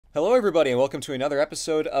Hello everybody and welcome to another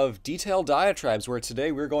episode of Detailed Diatribes, where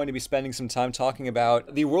today we're going to be spending some time talking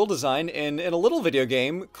about the world design in a little video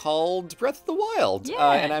game called Breath of the Wild.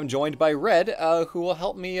 Yeah. And I'm joined by Red, who will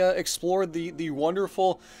help me explore the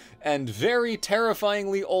wonderful and very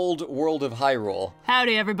terrifyingly old world of Hyrule.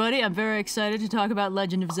 Howdy everybody, I'm very excited to talk about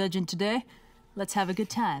Legend of Zegent today. Let's have a good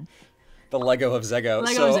time. The Lego of Zego.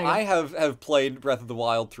 Lego of So Zego. I have played Breath of the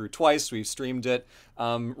Wild through twice. We've streamed it.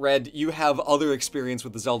 Red, you have other experience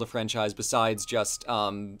with the Zelda franchise besides just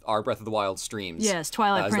our Breath of the Wild streams. Yes,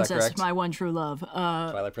 Twilight Is that Princess, correct? my one true love.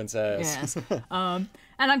 Twilight Princess. Yes.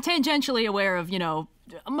 And I'm tangentially aware of,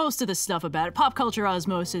 most of the stuff about it. Pop culture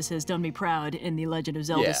osmosis has done me proud in the Legend of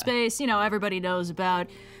Zelda Yeah. space. Everybody knows about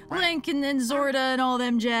Link and Zorda and all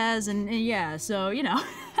them jazz, and yeah, so,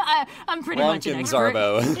 I'm pretty much an Link and expert.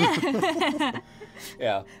 Zarbo.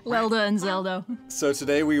 Yeah. Lelda and Zelda. So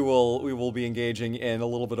today we will be engaging in a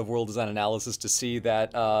little bit of world design analysis to see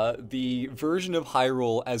that the version of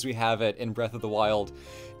Hyrule as we have it in Breath of the Wild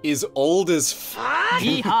is old as fuck.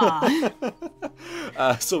 Yeehaw!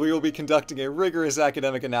 So we will be conducting a rigorous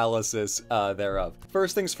academic analysis thereof.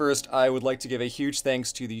 First things first, I would like to give a huge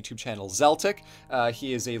thanks to the YouTube channel Zeltik.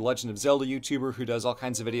 He is a Legend of Zelda YouTuber who does all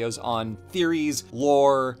kinds of videos on theories,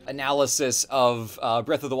 lore, analysis of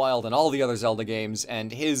Breath of the Wild and all the other Zelda games,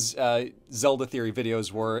 and his Zelda theory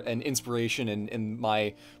videos were an inspiration in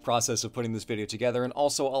my process of putting this video together, and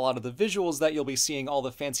also a lot of the visuals that you'll be seeing, all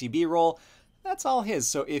the fancy B-roll. That's all his.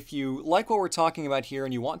 So if you like what we're talking about here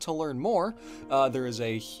and you want to learn more, there is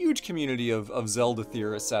a huge community of Zelda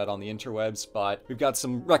theorists out on the interwebs, but we've got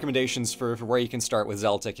some recommendations for where you can start with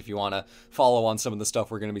Zeltik if you want to follow on some of the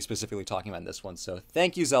stuff we're going to be specifically talking about in this one. So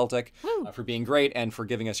thank you, Zeltik, for being great and for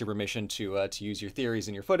giving us your permission to use your theories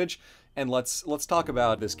in your footage. And let's talk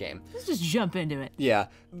about this game. Let's just jump into it. Yeah,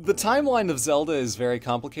 the timeline of Zelda is very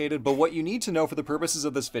complicated, but what you need to know for the purposes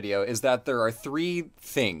of this video is that there are three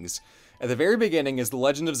things. At the very beginning is The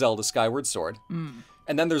Legend of Zelda Skyward Sword,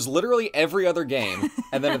 and then there's literally every other game,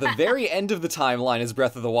 and then at the very end of the timeline is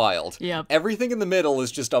Breath of the Wild. Yep. Everything in the middle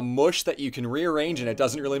is just a mush that you can rearrange and it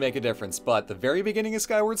doesn't really make a difference, but the very beginning is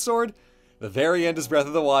Skyward Sword, the very end is Breath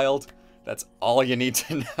of the Wild. That's all you need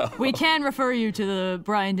to know. We can refer you to the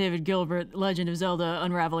Brian David Gilbert Legend of Zelda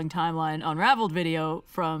Unraveling Timeline Unraveled video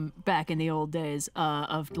from back in the old days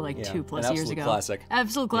of like 2+ an years absolute ago. classic.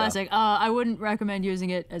 Absolute classic. I wouldn't recommend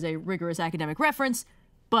using it as a rigorous academic reference,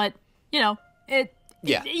 but, it...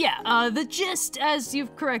 Yeah. The gist, as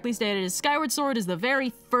you've correctly stated, is Skyward Sword is the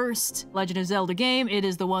very first Legend of Zelda game. It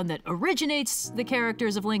is the one that originates the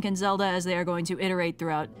characters of Link and Zelda as they are going to iterate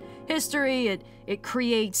throughout history. It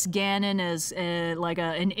creates Ganon as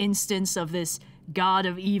an instance of this god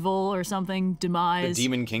of evil or something, Demise. The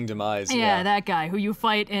Demon King Demise, Yeah, that guy who you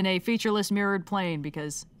fight in a featureless mirrored plane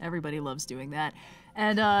because everybody loves doing that.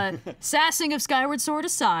 And sassing of Skyward Sword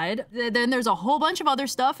aside, then there's a whole bunch of other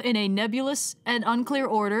stuff in a nebulous and unclear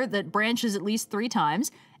order that branches at least 3 times.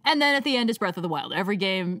 And then at the end is Breath of the Wild. Every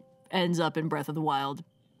game ends up in Breath of the Wild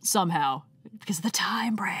somehow because of the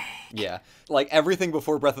time break. Yeah, like everything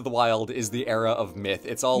before Breath of the Wild is the era of myth.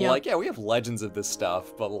 It's all Yep. like, yeah, we have legends of this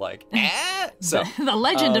stuff, but like, So, The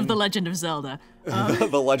legend of the Legend of Zelda.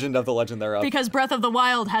 the legend of the legend thereof. Because Breath of the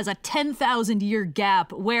Wild has a 10,000 year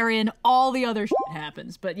gap wherein all the other shit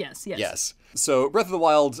happens. But yes. Yes. So Breath of the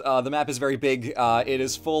Wild, the map is very big. It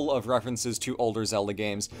is full of references to older Zelda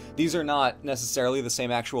games. These are not necessarily the same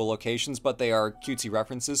actual locations, but they are cutesy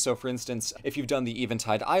references. So for instance, if you've done the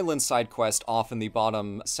Eventide Island side quest off in the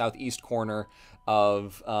bottom southeast corner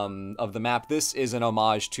of the map, this is an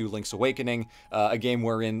homage to Link's Awakening, a game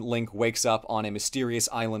wherein Link wakes up on a mysterious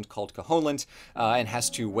island called Koholint, and has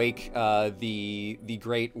to wake the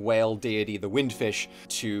great whale deity, the Windfish,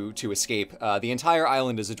 to escape. The entire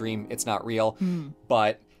island is a dream. It's not real,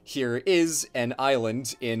 but here is an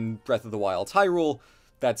island in Breath of the Wild Hyrule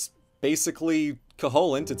that's basically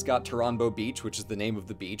Koholint. It's got Taranbo Beach, which is the name of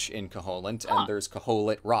the beach in Koholint, and there's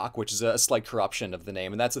Koholit Rock, which is a slight corruption of the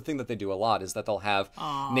name. And that's the thing that they do a lot, is that they'll have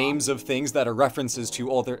names of things that are references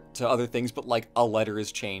to other things, but like a letter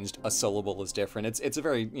is changed, a syllable is different. It's a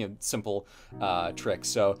very simple trick.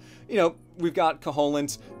 So we've got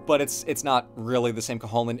Koholint, but it's not really the same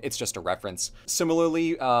Koholint. It's just a reference.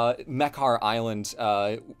 Similarly, Mekar Island,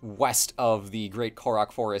 west of the Great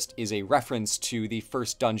Korok Forest, is a reference to the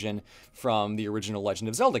first dungeon from the original Legend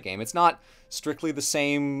of Zelda game. It's not strictly the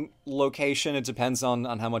same location. It depends on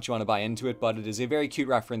how much you want to buy into it, but it is a very cute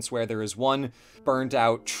reference where there is one burned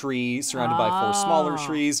out tree surrounded by 4 smaller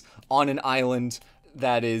trees on an island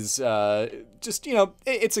that is just,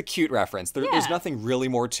 it's a cute reference. There's nothing really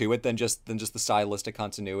more to it than just the stylistic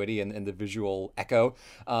continuity and the visual echo.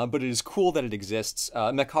 But it is cool that it exists.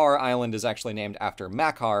 Makar Island is actually named after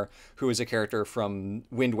Makar, who is a character from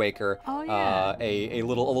Wind Waker, a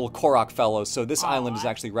little Korok fellow. So this island is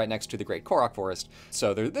actually right next to the Great Korok Forest.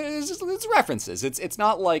 So there's references. It's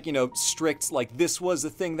not like, strict, like this was the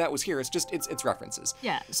thing that was here. It's just, it's references.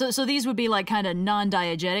 Yeah, so these would be like kind of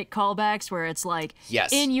non-diegetic callbacks where it's like,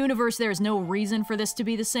 in universe there's no reason for this to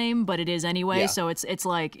be the same, but it is anyway. So it's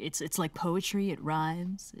like poetry. It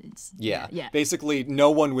rhymes. Yeah. Basically,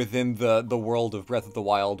 no one within the world of Breath of the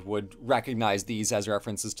Wild would recognize these as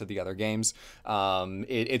references to the other games.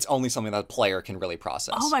 It's only something that a player can really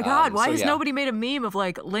process. Oh my god, why has nobody made a meme of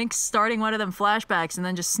like Link starting one of them flashbacks and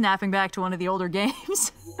then just snapping back to one of the older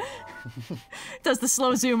games? Does the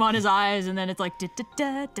slow zoom on his eyes, and then it's like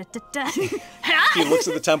da-da-da-da-da-da. He looks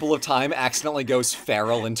at the Temple of Time, accidentally goes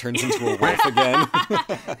feral, and turns into a wolf again.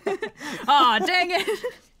 Aw, dang it.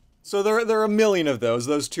 So there are a million of those.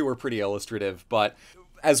 Those two are pretty illustrative, but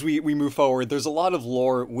as we move forward, there's a lot of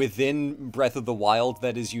lore within Breath of the Wild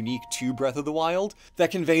that is unique to Breath of the Wild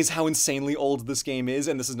that conveys how insanely old this game is,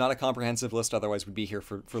 and this is not a comprehensive list, otherwise we'd be here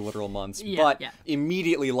for literal months.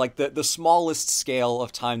 Immediately, like the smallest scale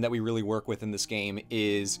of time that we really work with in this game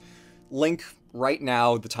is Link right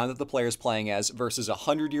now, the time that the player is playing as, versus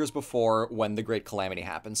 100 years before when the Great Calamity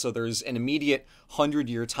happened. So there's an immediate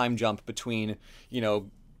 100-year time jump between,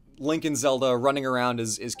 Link and Zelda running around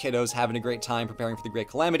as kiddos, having a great time, preparing for the Great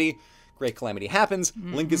Calamity. Great Calamity happens.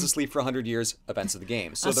 Link is asleep for 100 years, events of the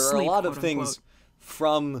game. So there are a lot of things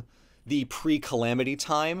from the pre-Calamity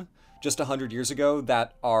time, just 100 years ago,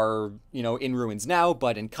 that are, in ruins now,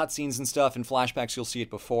 but in cutscenes and stuff, and flashbacks, you'll see it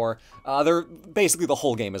before. Basically, the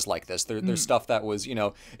whole game is like this. There's stuff that was,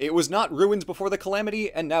 it was not ruins before the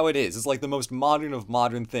Calamity, and now it is. It's like the most modern of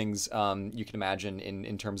modern things you can imagine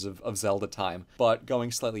in terms of Zelda time. But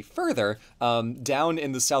going slightly further, down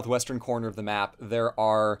in the southwestern corner of the map, there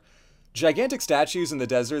are gigantic statues in the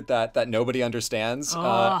desert that nobody understands,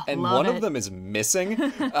 and one of them is missing. In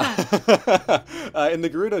the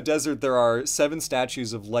Gerudo Desert, there are 7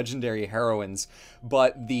 statues of legendary heroines,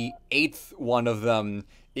 but the 8th one of them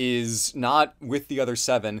is not with the other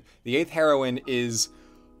 7. The 8th heroine is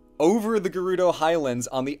over the Gerudo Highlands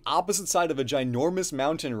on the opposite side of a ginormous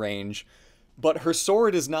mountain range, but her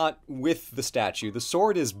sword is not with the statue. The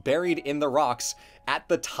sword is buried in the rocks at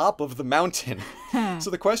the top of the mountain.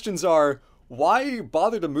 So the questions are, why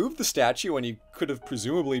bother to move the statue when you could have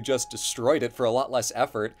presumably just destroyed it for a lot less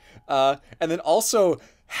effort? And then also,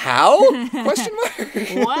 how? Question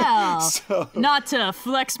mark. Wow. Not to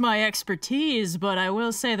flex my expertise, but I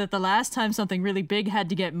will say that the last time something really big had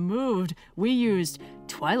to get moved, we used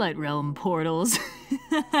Twilight Realm portals.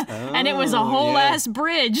 And it was a whole ass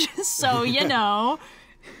bridge, so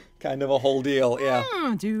kind of a whole deal, yeah.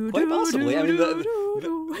 Quite possibly. I mean,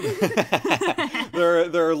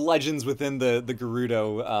 there are legends within the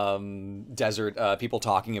Gerudo desert, people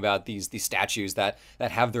talking about these statues that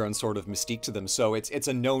have their own sort of mystique to them. So it's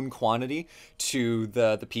a known quantity to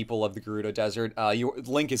the people of the Gerudo desert.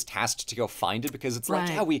 Link is tasked to go find it because it's like,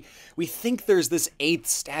 yeah, we think there's this 8th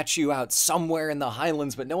statue out somewhere in the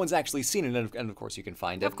Highlands, but no one's actually seen it. And of course you can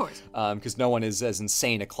find it. Of course. Because no one is as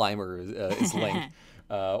insane a climber as Link.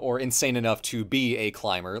 Or insane enough to be a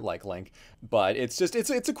climber like Link. But it's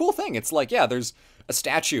a cool thing. It's like, yeah, there's a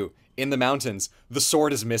statue in the mountains. The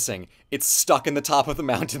sword is missing. It's stuck in the top of the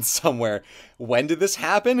mountain somewhere. When did this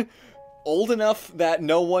happen? Old enough that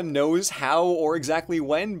no one knows how or exactly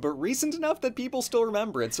when, but recent enough that people still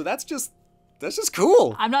remember it. So that's just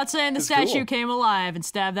cool. I'm not saying the statue came alive and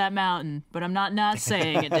stabbed that mountain, but I'm not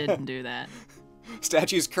saying it didn't do that.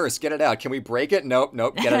 Statue's cursed. Get it out. Can we break it? Nope.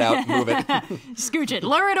 Get it out. Move it. Scooch it.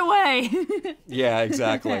 Lure it away. Yeah,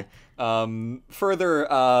 exactly.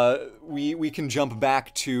 Further, we can jump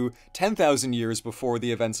back to 10,000 years before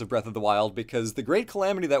the events of Breath of the Wild, because the Great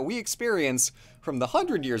Calamity that we experience from the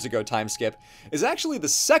 100 years ago time skip is actually the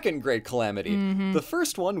second Great Calamity. The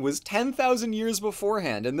first one was 10,000 years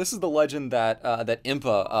beforehand, and this is the legend that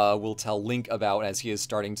Impa will tell Link about as he is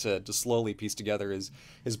starting to slowly piece together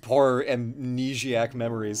his poor amnesiac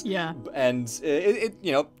memories. Yeah. And it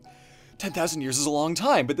 10,000 years is a long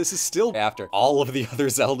time, but this is still after all of the other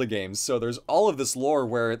Zelda games. So there's all of this lore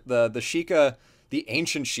where the Sheikah, the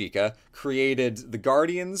ancient Sheikah, created the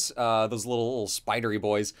Guardians, those little spidery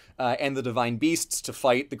boys, and the Divine Beasts to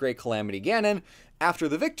fight the Great Calamity Ganon. After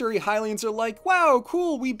the victory, Hylians are like, wow,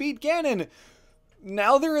 cool, we beat Ganon.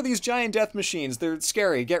 now there are these giant death machines. They're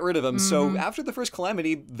scary. Get rid of them. So after the first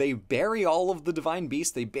calamity, they bury all of the divine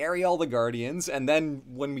beasts. They bury all the guardians. And then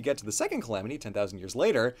when we get to the second calamity, 10,000 years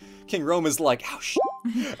later, King Rome is like, oh, shit.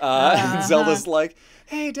 And Zelda's like,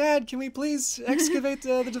 hey, Dad, can we please excavate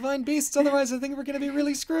the divine beasts? Otherwise, I think we're going to be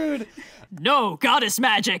really screwed. No, goddess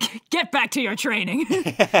magic. Get back to your training.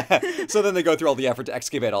 So then they go through all the effort to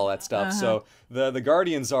excavate all that stuff. So the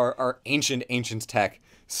guardians are ancient tech.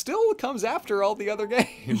 Still comes after all the other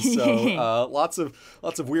games. So lots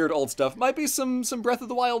of weird old stuff. Might be some Breath of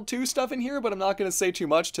the Wild 2 stuff in here, but I'm not going to say too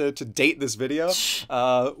much to date this video.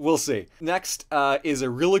 We'll see. Next is a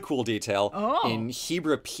really cool detail in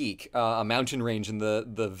Hyrule Peak, a mountain range in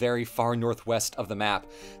the very far northwest of the map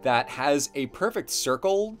that has a perfect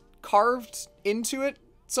circle carved into it.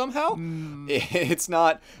 Somehow, it's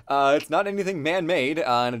not anything man-made,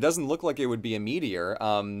 and it doesn't look like it would be a meteor.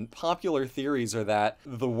 Popular theories are that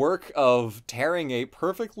the work of tearing a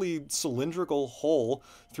perfectly cylindrical hole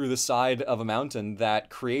through the side of a mountain that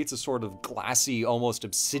creates a sort of glassy, almost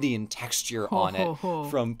obsidian texture on it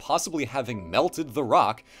from possibly having melted the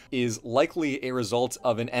rock is likely a result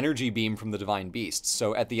of an energy beam from the Divine Beasts.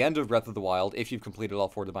 So at the end of Breath of the Wild, if you've completed all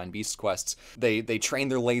 4 Divine Beasts quests, they train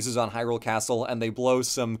their lasers on Hyrule Castle and they blow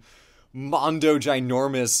some mondo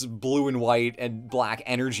ginormous blue and white and black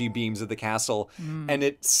energy beams at the castle. And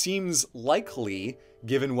it seems likely,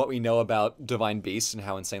 given what we know about divine beasts and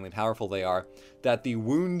how insanely powerful they are, that the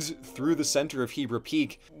wound through the center of Hyrule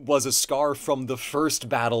Peak was a scar from the first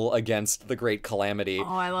battle against the Great Calamity,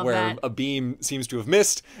 where a beam seems to have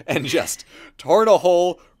missed and just torn a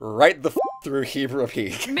hole right through Hyrule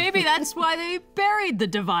Peak. Maybe that's why they buried the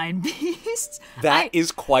divine beasts. That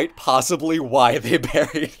is quite possibly why they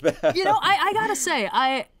buried them. You know, I gotta say,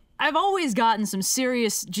 I've always gotten some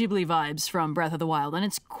serious Ghibli vibes from Breath of the Wild, and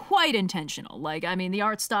it's quite intentional. Like, I mean, the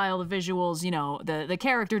art style, the visuals, you know, the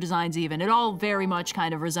character designs even, it all very much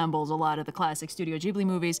kind of resembles a lot of the classic Studio Ghibli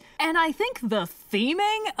movies. And I think the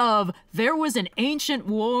theming of there was an ancient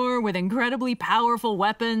war with incredibly powerful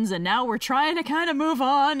weapons, and now we're trying to kind of move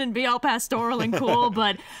on and be all pastoral and cool,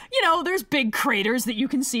 but, you know, there's big craters that you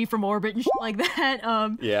can see from orbit and shit like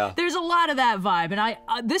that. Yeah. There's a lot of that vibe,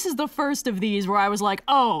 and this is the first of these where I was like,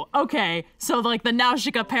 oh, okay, so like the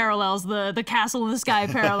Nausicaa parallels, the Castle in the Sky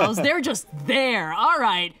parallels, they're just there. All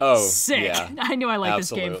right, sick. Yeah, I knew I liked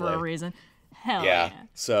this game for a reason. Hell yeah.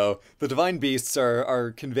 So the divine beasts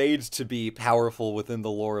are conveyed to be powerful within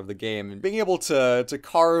the lore of the game, and being able to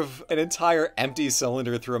carve an entire empty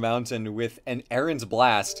cylinder through a mountain with an errant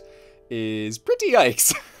blast is pretty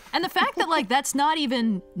yikes. And the fact that, like, that's not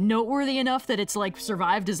even noteworthy enough that it's, like,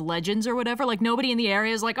 survived as legends or whatever. Like, nobody in the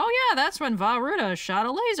area is like, oh, yeah, that's when Vah-Ruta shot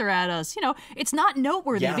a laser at us. You know, it's not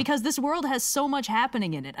noteworthy because this world has so much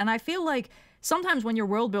happening in it. And I feel like sometimes when you're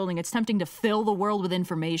world building, it's tempting to fill the world with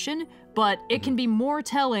information, but it can be more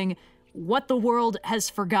telling what the world has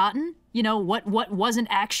forgotten. You know, what wasn't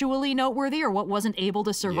actually noteworthy or what wasn't able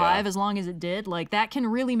to survive as long as it did. Like, that can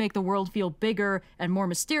really make the world feel bigger and more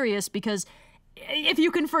mysterious because if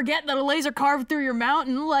you can forget that a laser carved through your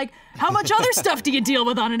mountain, like, how much other stuff do you deal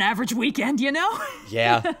with on an average weekend, you know?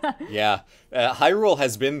 Yeah. Hyrule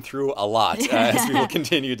has been through a lot, as we will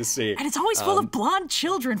continue to see. And it's always full of blonde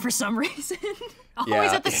children for some reason.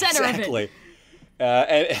 Always at the center of it.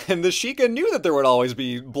 And the Sheikah knew that there would always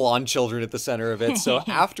be blonde children at the center of it, so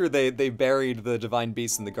after they buried the Divine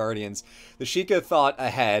Beasts and the Guardians, the Sheikah thought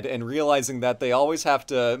ahead, and realizing that they always have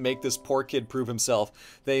to make this poor kid prove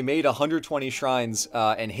himself, they made 120 shrines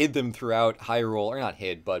and hid them throughout Hyrule, or not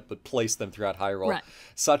hid, but placed them throughout Hyrule,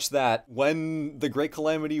 such that when the Great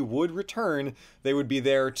Calamity would return, they would be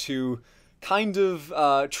there to kind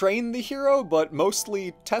of train the hero, but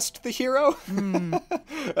mostly test the hero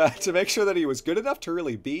to make sure that he was good enough to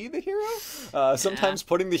really be the hero. Sometimes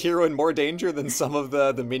putting the hero in more danger than some of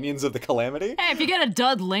the minions of the Calamity. Hey, if you get a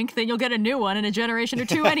dud Link, then you'll get a new one in a generation or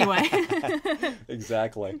two anyway.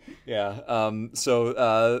 Exactly. Yeah.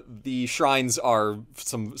 So the shrines are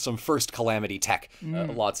some first Calamity tech.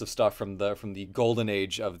 Lots of stuff from the golden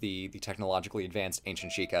age of the technologically advanced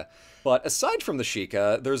ancient Sheikah. But aside from the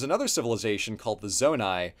Sheikah, there's another civilization called the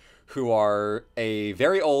Zonai, who are a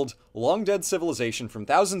very old, long-dead civilization from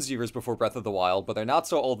thousands of years before Breath of the Wild, but they're not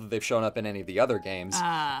so old that they've shown up in any of the other games.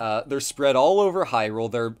 They're spread all over Hyrule.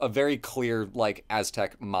 They're a very clear, like,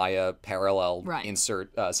 Aztec, Maya parallel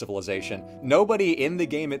insert civilization. Nobody in the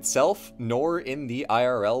game itself, nor in the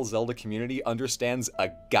IRL Zelda community, understands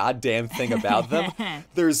a goddamn thing about them.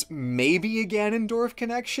 There's maybe a Ganondorf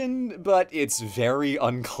connection, but it's very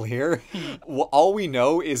unclear. All we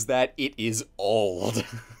know is that it is old.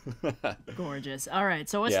 Gorgeous. All right,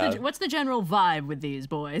 so what's the general vibe with these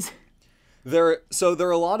boys? So there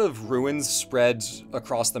are a lot of ruins spread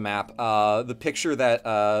across the map. The picture that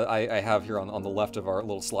I have here on the left of our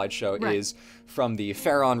little slideshow is from the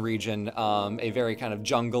Faron region, a very kind of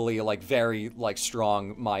jungly, like very like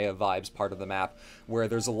strong Maya vibes part of the map, where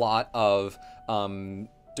there's a lot of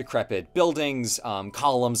decrepit buildings,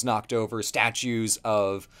 columns knocked over, statues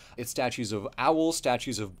of owls,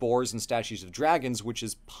 statues of boars, and statues of dragons, which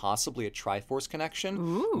is possibly a Triforce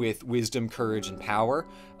connection with wisdom, courage, and power.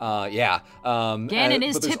 Ganon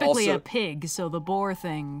is typically a pig, so the boar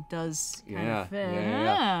thing does kind of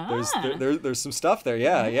fit. There's some stuff there,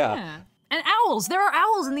 yeah. And owls. There are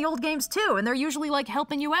owls in the old games too, and they're usually like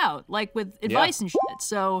helping you out, like with advice and shit.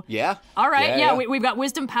 So all right, we've got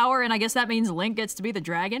wisdom, power, and I guess that means Link gets to be the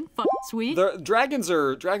dragon. Fuck, sweet. Dragons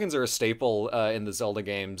are a staple in the Zelda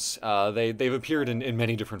games. They've appeared in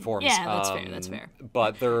many different forms. Yeah, that's fair. That's fair.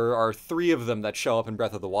 But there are 3 of them that show up in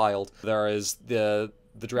Breath of the Wild. There is the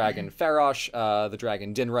dragon Farosh, the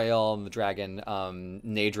dragon Dinrael, and the dragon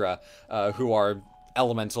Nadra, who are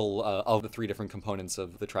elemental of the 3 different components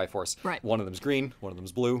of the Triforce. Right. One of them's green, one of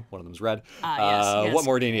them's blue, one of them's red. Yes. What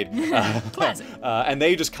more do you need? Classic. And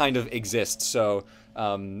they just kind of exist. So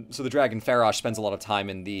the dragon Farosh spends a lot of time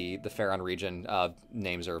in the Faron region.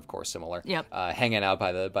 Names are of course similar. Yep. Hanging out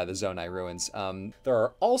by the Zonai ruins. There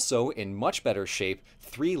are also, in much better shape,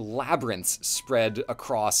 3 labyrinths spread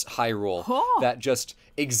across Hyrule that just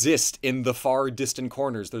exist in the far distant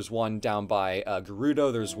corners. There's one down by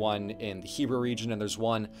Gerudo, there's one in the Hebra region, and there's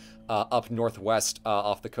one up northwest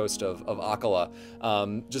off the coast of Akala.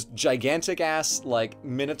 Just gigantic ass, like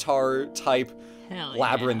Minotaur type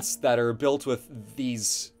labyrinths that are built with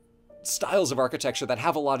these styles of architecture that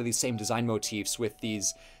have a lot of these same design motifs, with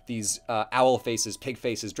these owl faces, pig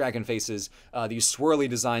faces, dragon faces, these swirly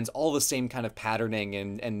designs, all the same kind of patterning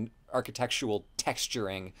and architectural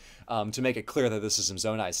texturing to make it clear that this is some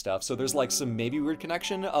Zonai stuff. So there's like some maybe weird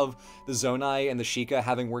connection of the Zonai and the Sheikah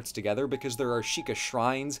having worked together, because there are Sheikah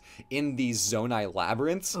shrines in these Zonai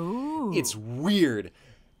labyrinths. Ooh. It's weird.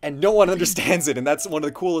 And no one understands it, and that's one of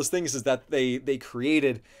the coolest things, is that they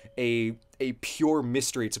created a pure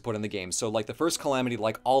mystery to put in the game. So like the first Calamity,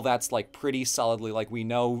 like all that's like pretty solidly, like we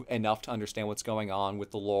know enough to understand what's going on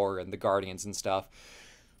with the lore and the Guardians and stuff.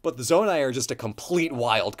 But the Zonai are just a complete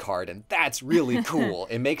wild card, and that's really cool.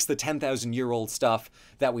 It makes the 10,000-year-old stuff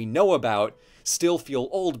that we know about still feel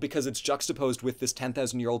old, because it's juxtaposed with this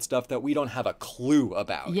 10,000-year-old stuff that we don't have a clue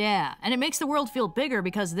about. Yeah, and it makes the world feel bigger,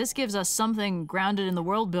 because this gives us something grounded in the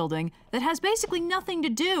world building that has basically nothing to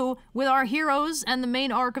do with our heroes and the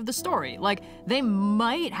main arc of the story. Like, they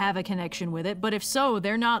might have a connection with it, but if so,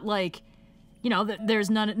 they're not like... You know,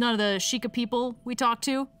 there's none of the Sheikah people we talk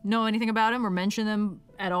to know anything about them or mention them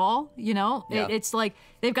at all, you know? Yeah. It's like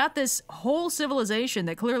they've got this whole civilization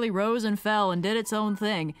that clearly rose and fell and did its own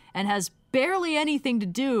thing and has barely anything to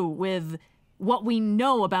do with what we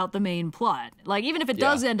know about the main plot. Like, even if it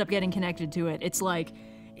does end up getting connected to it, it's like...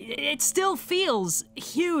 It still feels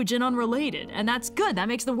huge and unrelated, and that's good. That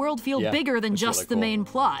makes the world feel bigger than just the main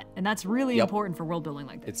plot, and that's really important for world building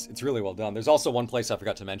like this. It's really well done. There's also one place I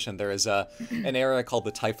forgot to mention. There is an area called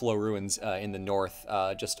the Typhlo Ruins in the north,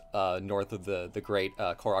 just north of the great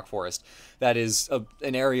Korok Forest. That is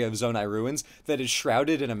an area of Zonai ruins that is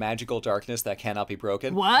shrouded in a magical darkness that cannot be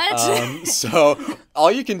broken. What? So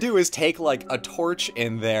all you can do is take like a torch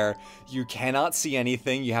in there. You cannot see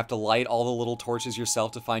anything. You have to light all the little torches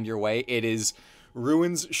yourself to find your way. It is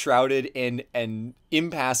ruins shrouded in an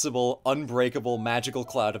impassable, unbreakable, magical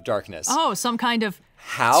cloud of darkness. Oh, some kind of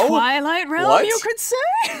How? Twilight Realm, What? you could say?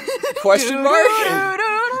 Question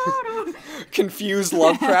mark? Confused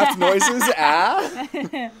Lovecraft noises?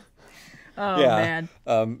 Oh, man.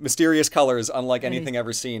 Mysterious colors, unlike anything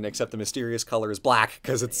ever seen, except the mysterious color is black,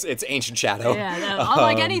 because it's ancient shadow. Yeah,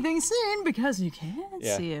 unlike anything seen, because you can't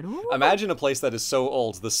see it. Ooh. Imagine a place that is so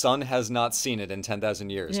old, the sun has not seen it in 10,000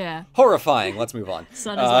 years. Yeah. Horrifying. Let's move on.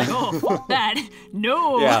 Sun is like, oh, fuck that.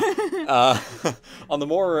 No. Yeah. On the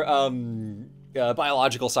more...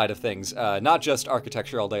 biological side of things, not just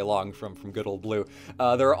architecture all day long from good old Blue.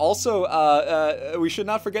 There are also, we should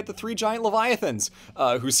not forget the 3 giant leviathans,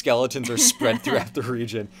 whose skeletons are spread throughout the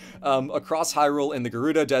region. Across Hyrule, in the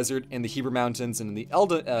Gerudo Desert, in the Hebra Mountains, and in the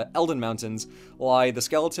Eldin Mountains, lie the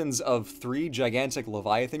skeletons of 3 gigantic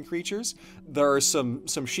leviathan creatures. There are some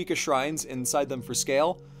Sheikah shrines inside them for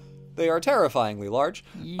scale. They are terrifyingly large.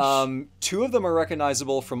 Yeesh. Two of them are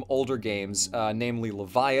recognizable from older games, namely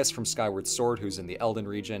Levias from Skyward Sword, who's in the Elden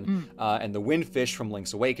region, and the Windfish from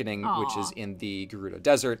Link's Awakening, which is in the Gerudo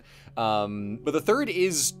Desert. But the third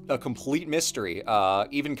is a complete mystery.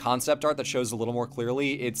 Even concept art that shows a little more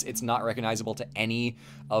clearly, it's not recognizable to any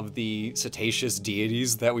of the cetaceous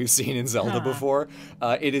deities that we've seen in Zelda before.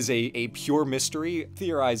 It is a pure mystery,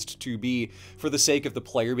 theorized to be for the sake of the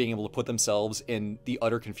player being able to put themselves in the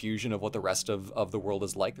utter confusion of what the rest of the world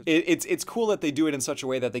is like. It's cool that they do it in such a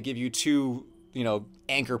way that they give you two,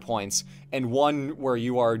 anchor points, and one where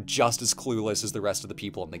you are just as clueless as the rest of the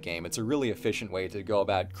people in the game. It's a really efficient way to go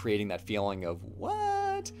about creating that feeling of,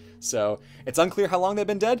 what? So, it's unclear how long they've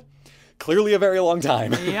been dead. Clearly a very long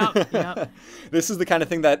time. Yep. This is the kind of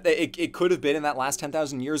thing that it could have been in that last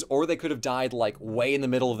 10,000 years, or they could have died, like, way in the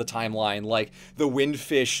middle of the timeline. Like, the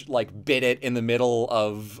Windfish, like, bit it in the middle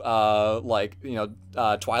of,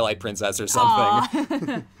 Twilight Princess or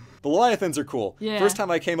something. The Leviathans are cool. Yeah. First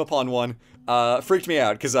time I came upon one, freaked me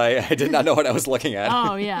out because I did not know what I was looking at.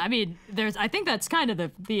 Oh, yeah. I mean, I think that's kind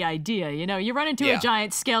of the idea, You run into a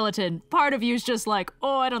giant skeleton, part of you's just like,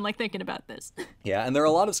 oh, I don't like thinking about this. Yeah, and there are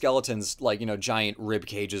a lot of skeletons, like, giant rib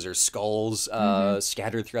cages or skulls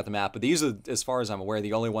scattered throughout the map, but these are, as far as I'm aware,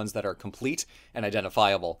 the only ones that are complete and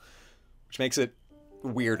identifiable, which makes it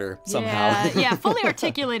weirder somehow. Yeah, fully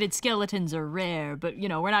articulated skeletons are rare, but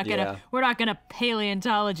we're not gonna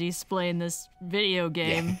paleontology explain this video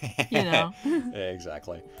game.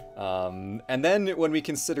 Exactly. And then when we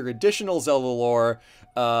consider additional Zelda lore,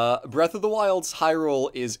 Breath of the Wild's Hyrule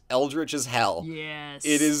is eldritch as hell. Yes.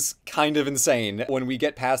 It is kind of insane. When we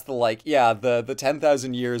get past the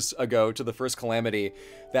 10,000 years ago to the first calamity,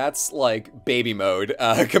 that's like baby mode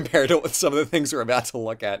compared to some of the things we're about to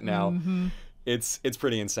look at now. It's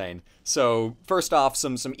pretty insane. So first off,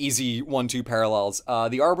 some easy 1-2 parallels.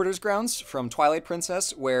 The Arbiter's Grounds from Twilight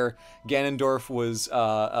Princess, where Ganondorf was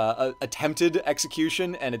attempted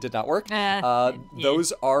execution and it did not work.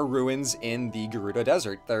 Those are ruins in the Gerudo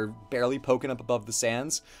Desert. They're barely poking up above the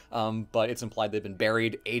sands, but it's implied they've been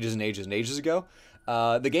buried ages and ages and ages ago.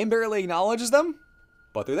 The game barely acknowledges them,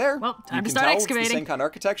 but they're there. Well, time you to can start tell excavating. It's the same kind of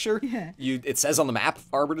architecture. Yeah. It says on the map,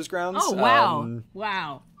 Arbiter's Grounds. Oh, wow.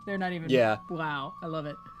 Wow. They're not even... Yeah. Wow. I love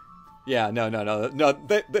it. Yeah, no.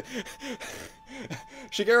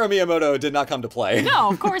 Shigeru Miyamoto did not come to play. No,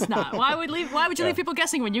 of course not. Why would you leave people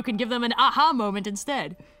guessing when you can give them an aha moment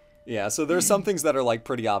instead? Yeah, so there's some things that are like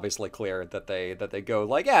pretty obviously clear that they go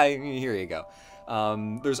like, yeah, here you go.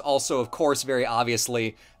 There's also, of course, very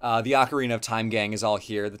obviously, the Ocarina of Time gang is all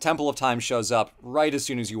here. The Temple of Time shows up right as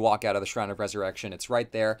soon as you walk out of the Shrine of Resurrection. It's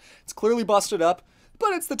right there. It's clearly busted up,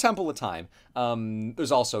 but it's the Temple of Time.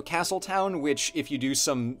 There's also Castletown, which, if you do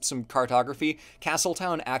some cartography,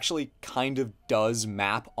 Castletown actually kind of does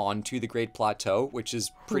map onto the Great Plateau, which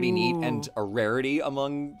is pretty neat and a rarity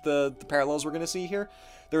among the parallels we're going to see here.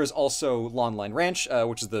 There is also Lon Line Ranch,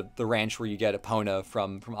 which is the ranch where you get Epona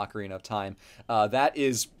from Ocarina of Time. That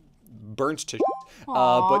is burnt to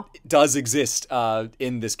but it does exist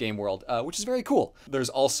in this game world, which is very cool. There's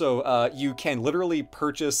also, you can literally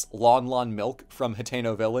purchase Lon milk from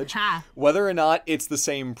Hiteno Village. Whether or not it's the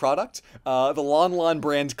same product, the Lon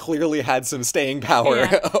brand clearly had some staying power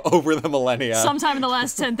over the millennia. Sometime in the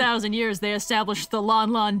last 10,000 years, they established the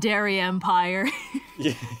Lon Dairy Empire.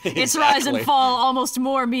 Yeah, exactly. Its rise and fall almost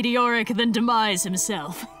more meteoric than Demise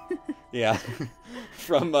himself. Yeah.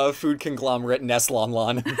 From food conglomerate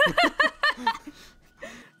Lon.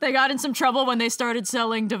 They got in some trouble when they started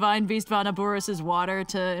selling Divine Beast Vanaburus' water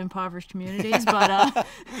to impoverished communities, but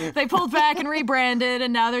they pulled back and rebranded,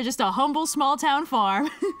 and now they're just a humble small-town farm.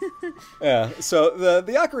 Yeah, so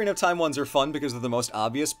the Ocarina of Time ones are fun because they're the most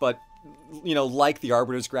obvious, but, like the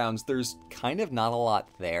Arbiter's Grounds, there's kind of not a lot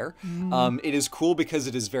there. It is cool because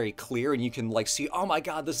it is very clear, and you can, see, oh my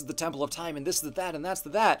god, this is the Temple of Time, and this is that, and that's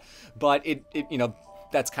that, but it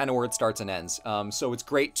that's kind of where it starts and ends. So it's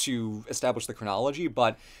great to establish the chronology,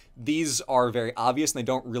 but these are very obvious, and they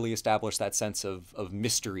don't really establish that sense of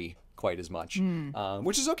mystery quite as much,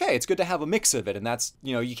 which is okay. It's good to have a mix of it, and that's,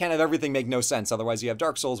 you can't have everything make no sense, otherwise you have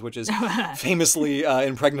Dark Souls, which is famously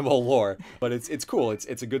impregnable lore. But it's cool.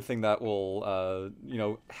 It's a good thing that will,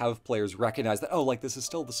 have players recognize that, oh, this is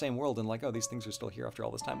still the same world, and oh, these things are still here after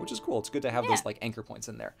all this time, which is cool. It's good to have those anchor points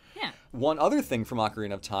in there. Yeah. One other thing from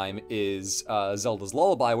Ocarina of Time is Zelda's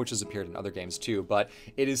Lullaby, which has appeared in other games too, but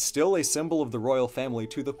it is still a symbol of the royal family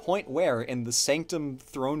to the point where in the Sanctum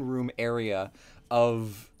throne room area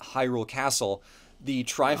of Hyrule Castle, the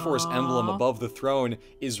Triforce emblem above the throne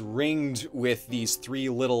is ringed with these 3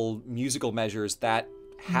 little musical measures that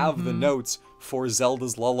have the notes for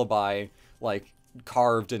Zelda's Lullaby,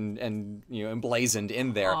 carved and emblazoned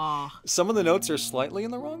in there. Aw. Some of the notes are slightly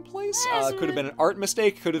in the wrong place. Could have been an art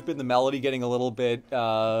mistake. Could have been the melody getting a little bit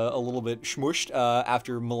shmushed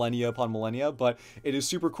after millennia upon millennia. But it is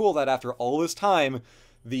super cool that after all this time,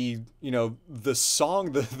 the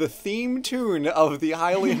song, the theme tune of the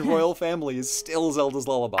Hylian royal family is still Zelda's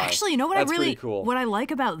Lullaby. Actually, you know what That's pretty cool. what I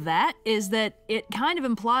like about that is that it kind of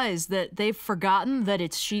implies that they've forgotten that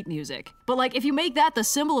it's sheet music. But like, if you make that the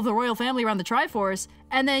symbol of the royal family around the Triforce,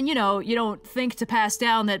 and then, you don't think to pass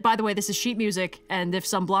down that, by the way, this is sheet music, and if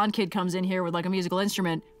some blonde kid comes in here with like a musical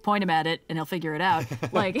instrument, point him at it and he'll figure it out.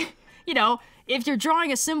 Like, if you're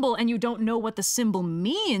drawing a symbol and you don't know what the symbol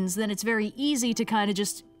means, then it's very easy to kind of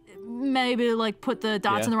just maybe like put the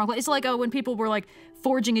dots in the wrong place. It's like when people were like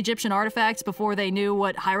forging Egyptian artifacts before they knew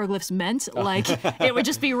what hieroglyphs meant. Like it would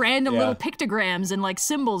just be random little pictograms and like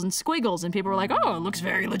symbols and squiggles, and people were like, oh, it looks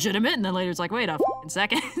very legitimate. And then later it's like, wait a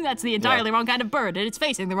second, that's the entirely wrong kind of bird and it's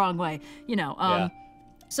facing the wrong way,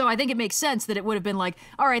 So I think it makes sense that it would have been like,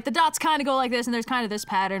 all right, the dots kind of go like this, and there's kind of this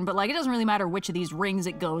pattern, but like it doesn't really matter which of these rings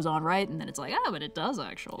it goes on, right? And then it's like, but it does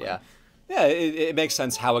actually. Yeah, it makes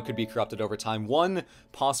sense how it could be corrupted over time. One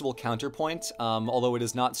possible counterpoint, although it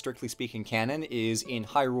is not strictly speaking canon, is in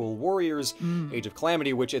Hyrule Warriors Age of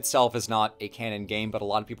Calamity, which itself is not a canon game, but a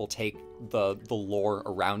lot of people take the lore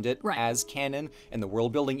around it as canon and the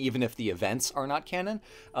world building, even if the events are not canon.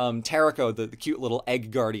 Tariko, the cute little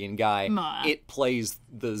egg guardian guy, it plays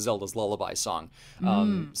the Zelda's Lullaby song.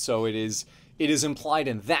 So it is implied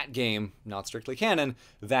in that game, not strictly canon,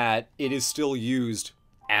 that it is still used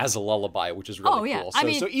as a lullaby, which is really cool.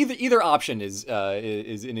 So either option is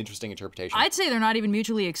an interesting interpretation. I'd say they're not even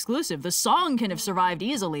mutually exclusive. The song can have survived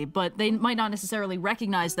easily, but they might not necessarily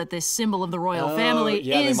recognize that this symbol of the royal family is...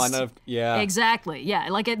 they might not have... Exactly,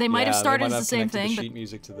 like they might have started as the same thing. The sheet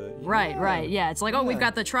music to the... Right, it's like, we've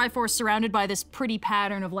got the Triforce surrounded by this pretty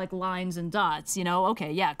pattern of like lines and dots,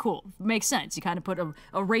 Okay, yeah, cool. Makes sense. You kind of put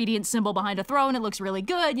a radiant symbol behind a throne, it looks really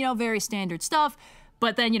good, very standard stuff.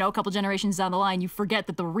 But then, a couple generations down the line, you forget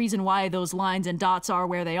that the reason why those lines and dots are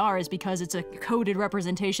where they are is because it's a coded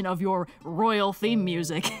representation of your royal theme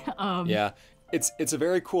music. It's a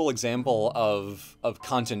very cool example of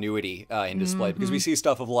continuity in display, because we see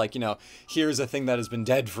stuff of like, here's a thing that has been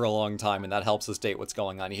dead for a long time and that helps us date what's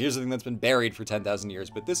going on. Here's a thing that's been buried for 10,000 years.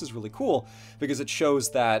 But this is really cool because it shows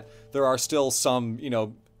that there are still some,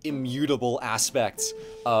 immutable aspects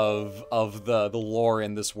of the lore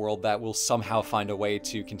in this world that will somehow find a way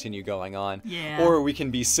to continue going on. Or we can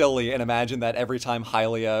be silly and imagine that every time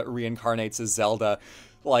Hylia reincarnates as Zelda,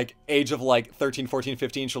 like age of like 13, 14,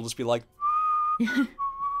 15, she'll just be like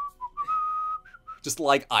just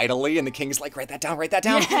like idly, and the king's like, write that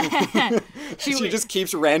down. She just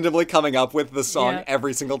keeps randomly coming up with the song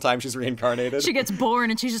every single time she's reincarnated. She gets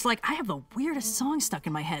born and she's just like, I have the weirdest song stuck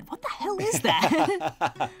in my head. What the hell is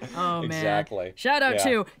that? Oh, man. Exactly. Shout out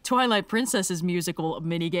to Twilight Princess's musical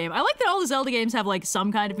minigame. I like that all the Zelda games have like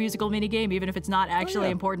some kind of musical minigame, even if it's not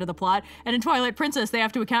actually important to the plot. And in Twilight Princess, they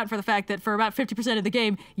have to account for the fact that for about 50% of the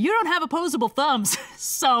game, you don't have opposable thumbs.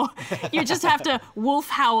 So you just have to wolf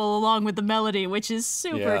howl along with the melody, which is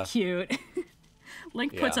super cute.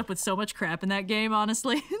 Link puts up with so much crap in that game,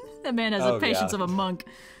 honestly. That man has the patience of a monk.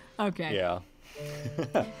 Okay. Yeah.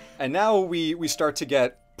 And now we start to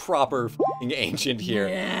get proper f***ing ancient here.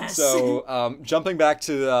 Yes. So jumping back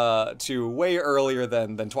to way earlier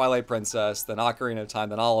than Twilight Princess, than Ocarina of Time,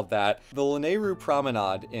 than all of that, the Lanayru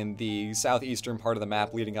Promenade in the southeastern part of the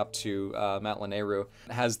map leading up to Mount Lanayru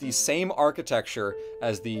has the same architecture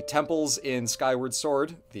as the temples in Skyward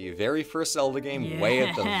Sword, the very first Zelda game, way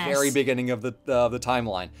at the very beginning of the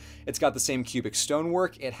timeline. It's got the same cubic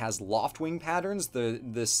stonework. It has loftwing patterns.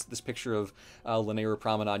 This picture of Lanayru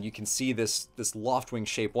Promenade, you can see this loftwing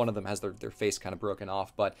shape. One of them has their face kind of broken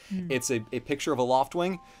off, but it's a picture of a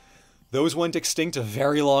loftwing. Those went extinct a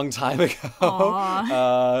very long time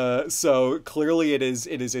ago. So clearly it is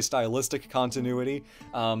a stylistic continuity,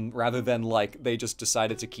 rather than like they just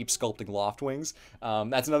decided to keep sculpting loftwings.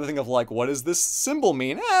 That's another thing of like, what does this symbol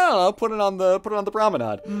mean? I don't know, put it on the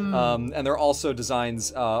promenade. And there are also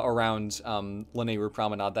designs around Lanayru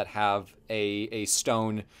Promenade that have a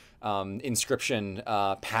stone inscription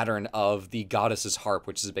pattern of the goddess's harp,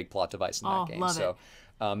 which is a big plot device in that game. So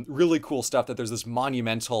really cool stuff that there's this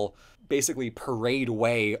monumental, basically parade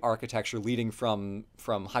way architecture leading from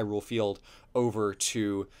Hyrule Field over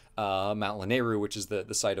to Mount Lanayru, which is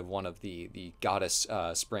the site of one of the goddess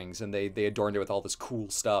springs, and they adorned it with all this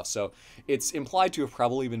cool stuff. So it's implied to have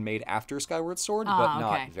probably been made after Skyward Sword, but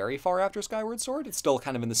not very far after Skyward Sword. It's still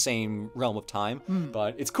kind of in the same realm of time,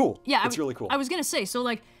 but it's cool. Yeah, it's really cool. I was gonna say, so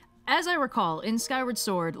like, As I recall, in Skyward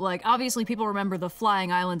Sword, like, obviously people remember the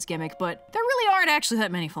Flying Islands gimmick, but there really aren't actually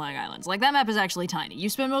that many Flying Islands. Like, that map is actually tiny. You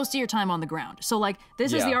spend most of your time on the ground. So, like,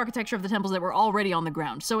 this is the architecture of the temples that were already on the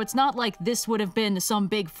ground. So it's not like this would have been some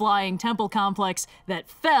big flying temple complex that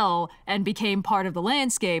fell and became part of the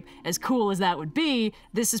landscape, as cool as that would be.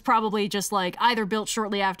 This is probably just, like, either built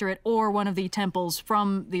shortly after it or one of the temples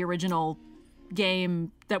from the original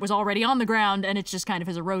game that was already on the ground, and it just kind of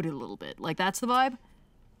has eroded a little bit. Like, that's the vibe?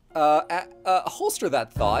 Holster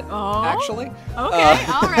that thought, actually. Okay,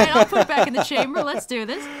 all right, I'll put it back in the chamber. Let's do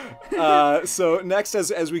this. So next,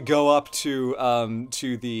 as we go up to Mount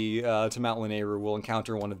Lanayru, we'll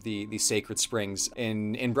encounter one of the sacred springs.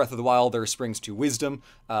 In Breath of the Wild, there are springs to wisdom,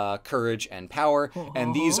 courage, and power,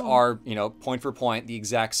 and these are, point for point, the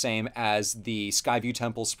exact same as the Skyview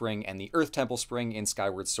Temple Spring and the Earth Temple Spring in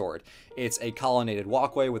Skyward Sword. It's a colonnaded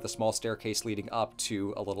walkway with a small staircase leading up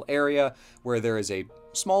to a little area where there is a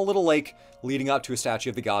small little lake leading up to a statue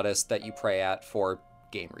of the goddess that you pray at for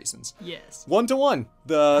game reasons. Yes. 1-to-1.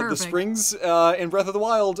 The springs in Breath of the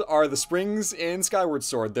Wild are the springs in Skyward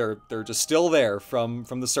Sword. They're just still there from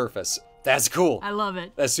the surface. That's cool. I love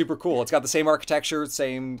it. That's super cool. It's got the same architecture,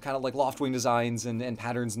 same kind of like loft wing designs and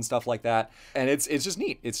patterns and stuff like that. And it's just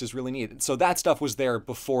neat. It's just really neat. So that stuff was there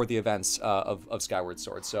before the events of Skyward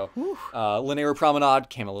Sword. So Lanayru Promenade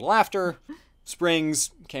came a little after.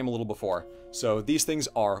 Springs came a little before. So these things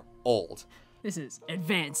are old. This is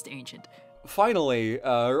advanced ancient. Finally,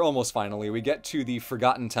 or almost finally, we get to the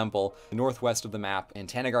Forgotten Temple, northwest of the map in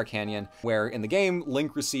Tanagar Canyon, where in the game,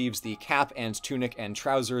 Link receives the cap and tunic and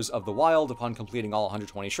trousers of the wild upon completing all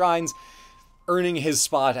 120 shrines, earning his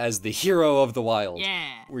spot as the hero of the wild. Yeah.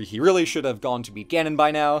 Where he really should have gone to beat Ganon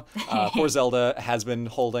by now. Poor Zelda has been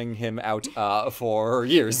holding him out for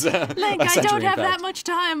years. Link, I don't have that much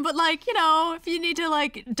time, but if you need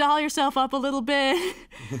to doll yourself up a little bit,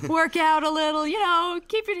 work out a little,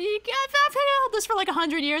 keep it. I've held this for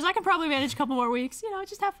 100 years. I can probably manage a couple more weeks.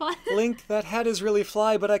 Just have fun. Link, that hat is really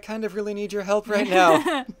fly, but I kind of really need your help right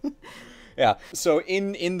now. Yeah, so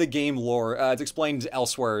in the game lore, it's explained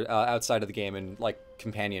elsewhere outside of the game in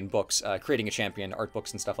companion books, Creating a Champion, art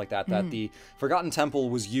books and stuff like that, that the Forgotten Temple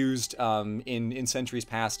was used in centuries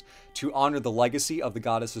past to honor the legacy of the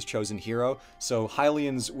goddess's chosen hero. So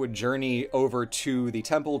Hylians would journey over to the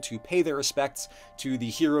temple to pay their respects to the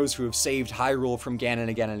heroes who have saved Hyrule from Ganon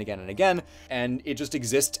again and again and again, and it just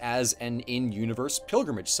exists as an in-universe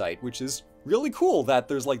pilgrimage site, which is really cool that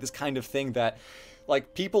there's this kind of thing that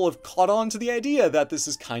people have caught on to the idea that this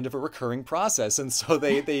is kind of a recurring process, and so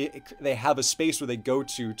they have a space where they go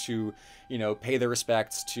to pay their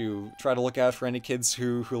respects, to try to look out for any kids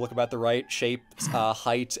who look about the right shape,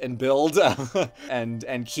 height, and build,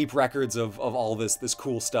 and keep records of all this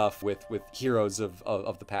cool stuff with heroes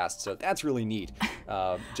of the past. So that's really neat,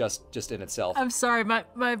 just in itself. I'm sorry,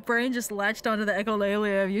 my brain just latched onto the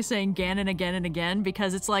echolalia of you saying Ganon again and again,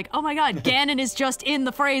 because it's oh my god, Ganon is just in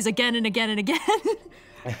the phrase again and again and again.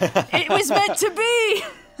 It was meant to be!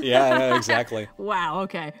 Yeah, no, exactly. Wow,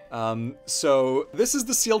 okay. So this is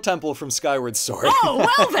the Sealed Temple from Skyward Sword. Oh,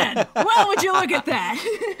 well then! Well, would you look at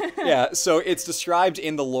that? Yeah, so it's described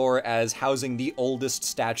in the lore as housing the oldest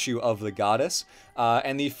statue of the goddess,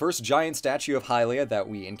 and the first giant statue of Hylia that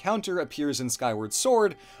we encounter appears in Skyward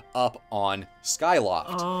Sword up on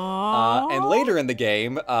Skyloft. And later in the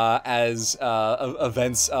game, as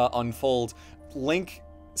events unfold, Link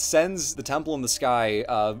sends the temple in the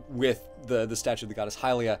sky with the statue of the goddess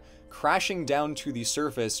Hylia crashing down to the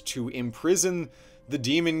surface to imprison the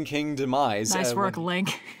Demon King Demise. Nice work,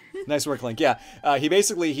 Link. Nice work, Link. Yeah,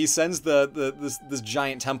 he sends this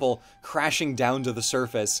giant temple crashing down to the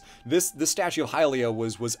surface. This statue of Hylia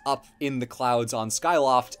was up in the clouds on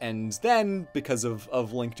Skyloft, and then because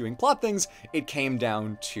of Link doing plot things, it came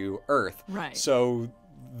down to Earth. Right. So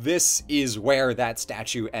this is where that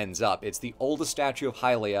statue ends up. It's the oldest statue of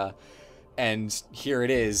Hylia, and here it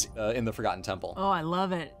is in the Forgotten Temple. Oh, I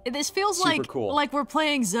love it. This feels Super cool. like we're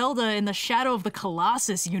playing Zelda in the Shadow of the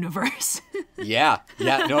Colossus universe. Yeah,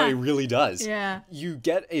 no, it really does. Yeah. You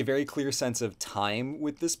get a very clear sense of time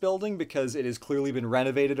with this building because it has clearly been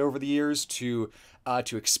renovated over the years to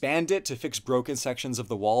expand it, to fix broken sections of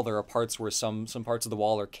the wall. There are parts where some parts of the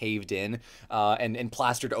wall are caved in and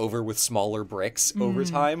plastered over with smaller bricks over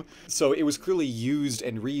time. So it was clearly used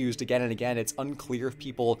and reused again and again. It's unclear if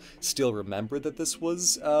people still remember that this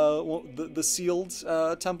was the sealed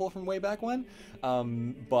temple from way back when.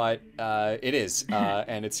 But it is,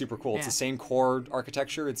 and it's super cool. It's the same core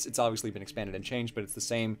architecture. It's obviously been expanded and changed, but it's the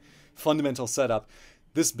same fundamental setup.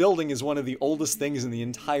 This building is one of the oldest things in the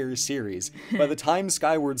entire series. By the time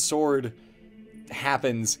Skyward Sword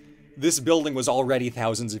happens, this building was already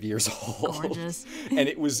thousands of years old. Gorgeous. And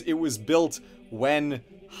it was built when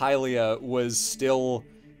Hylia was still,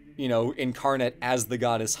 you know, incarnate as the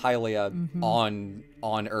goddess Hylia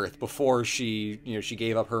on Earth, before she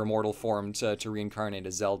gave up her immortal form to reincarnate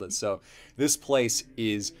as Zelda. So this place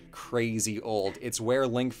is crazy old. It's where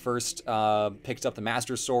Link first picked up the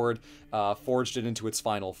Master Sword, forged it into its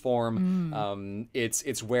final form.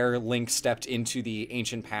 It's where Link stepped into the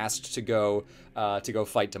ancient past to go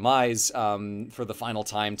fight Demise for the final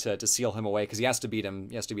time to seal him away, because he has to beat him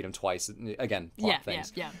twice. Again, plot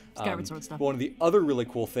things. Yeah. Skyward Sword stuff. One of the other really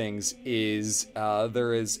cool things is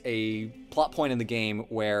there is a plot point in the game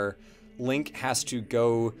where Link has to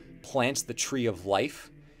go plant the Tree of Life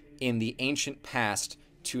in the ancient past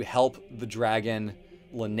to help the dragon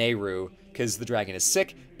Lanayru, because the dragon is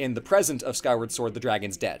sick. In the present of Skyward Sword, the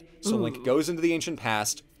dragon's dead. So Link goes into the ancient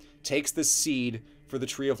past, takes the seed for the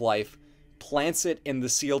Tree of Life, plants it in the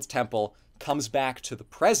sealed temple, comes back to the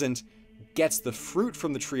present, gets the fruit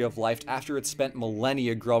from the Tree of Life after it's spent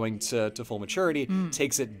millennia growing to full maturity,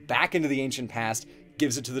 takes it back into the ancient past,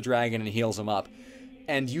 gives it to the dragon, and heals him up.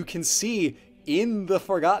 And you can see in the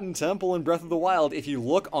Forgotten Temple in Breath of the Wild, if you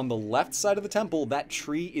look on the left side of the temple, that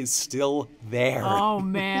tree is still there. Oh,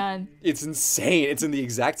 man. It's insane. It's in the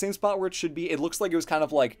exact same spot where it should be. It looks like it was kind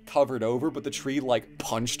of like covered over, but the tree like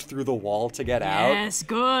punched through the wall to get out. Yes,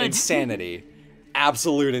 good. Insanity.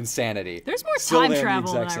 Absolute insanity. There's more Still time there in the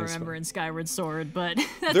travel than exact I same remember spot. in Skyward Sword, but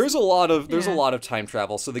There's a lot of time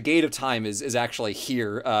travel. So the Gate of Time is actually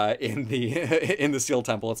here in the Seal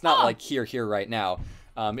Temple. It's not like here right now.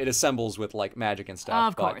 It assembles with like magic and stuff.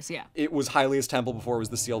 Of course, yeah. It was Hylia's temple before it was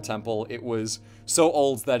the Seal Temple. It was so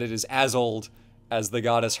old that it is as old as the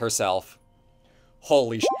goddess herself.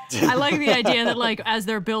 Holy shit. I like the idea that, like, as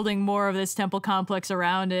they're building more of this temple complex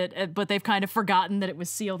around it, but they've kind of forgotten that it was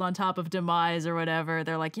sealed on top of Demise or whatever.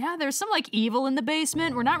 They're like, yeah, there's some, like, evil in the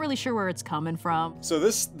basement. We're not really sure where it's coming from. So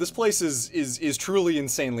this place is truly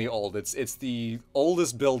insanely old. It's the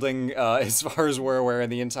oldest building, as far as we're aware,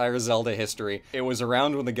 in the entire Zelda history. It was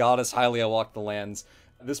around when the goddess Hylia walked the lands.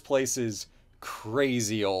 This place is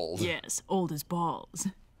crazy old. Yes, old as balls.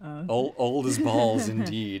 Old as balls,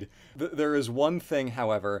 indeed. There is one thing,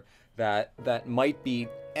 however, that might be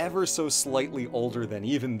ever so slightly older than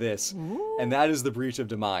even this, and that is the Breach of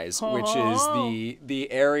Demise, which is the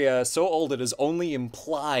area so old it is only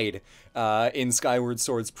implied in Skyward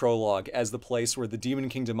Sword's prologue as the place where the Demon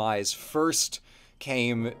King Demise first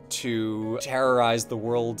came to terrorize the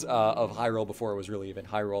world of Hyrule before it was really even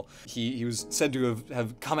Hyrule. He was said to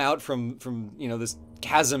have come out from this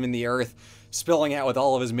chasm in the earth, spilling out with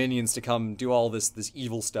all of his minions to come do all this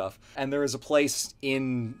evil stuff. And there is a place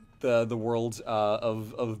in the world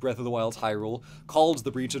of Breath of the Wild's Hyrule called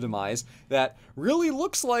the Breach of Demise that really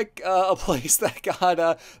looks like a place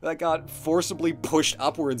that got forcibly pushed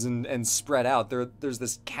upwards and spread out. There's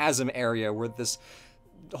this chasm area where this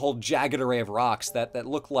whole jagged array of rocks that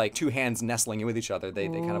look like two hands nestling in with each other. They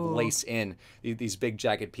kind of lace in these big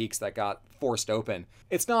jagged peaks that got forced open.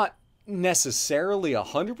 It's not necessarily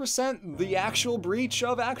 100% the actual breach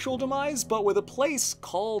of actual Demise, but with a place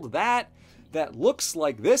called that looks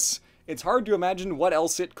like this, it's hard to imagine what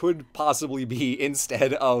else it could possibly be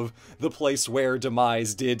instead of the place where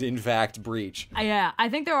Demise did in fact breach. Yeah, I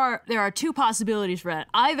think there are two possibilities for that.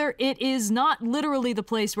 Either it is not literally the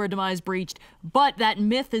place where Demise breached, but that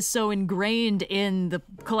myth is so ingrained in the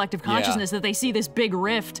collective consciousness that they see this big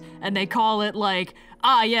rift and they call it like,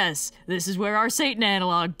 ah yes, this is where our Satan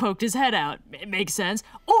analog poked his head out. It makes sense.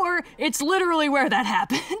 Or it's literally where that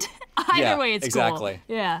happened. Either way, it's exactly.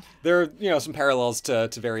 Cool. Yeah. There are, some parallels to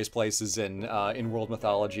various places in world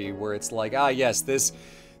mythology where it's like, ah yes, this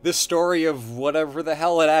story of whatever the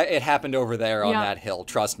hell it happened over there on that hill.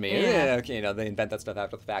 Trust me. Yeah. Okay, they invent that stuff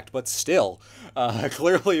after the fact, but still,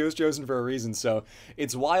 clearly it was chosen for a reason. So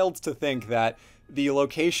it's wild to think that the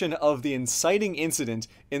location of the inciting incident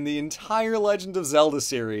in the entire Legend of Zelda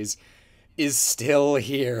series is still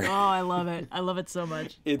here. Oh, I love it. I love it so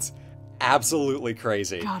much. It's absolutely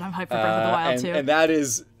crazy. God, I'm hyped for Breath of the Wild too. And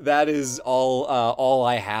that is all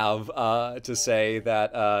I have to say.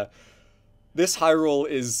 That this Hyrule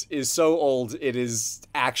is so old it is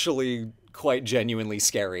actually quite genuinely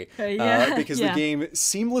scary. Because the game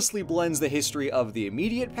seamlessly blends the history of the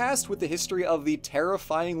immediate past with the history of the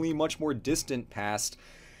terrifyingly much more distant past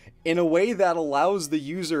in a way that allows the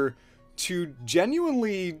user to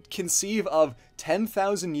genuinely conceive of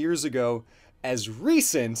 10,000 years ago as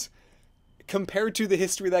recent compared to the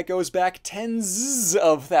history that goes back tens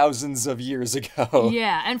of thousands of years ago.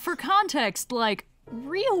 Yeah, and for context, like,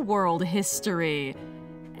 real-world history,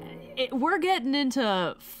 we're getting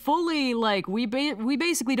into fully, like, we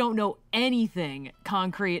basically don't know anything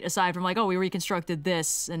concrete aside from, like, oh, we reconstructed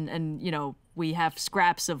this, and you know, we have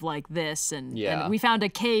scraps of, like, this, and we found a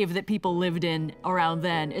cave that people lived in around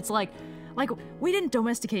then. It's like we didn't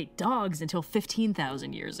domesticate dogs until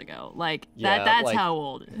 15,000 years ago. Like, that's like, how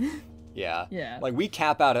old. Yeah. Like, we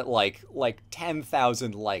cap out at, like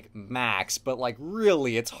 10,000, like, max, but, like,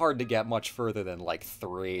 really, it's hard to get much further than, like,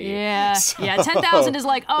 3. Yeah. So, yeah, 10,000 is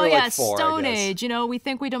like, oh, yeah, like 4, Stone Age. You know, we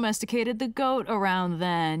think we domesticated the goat around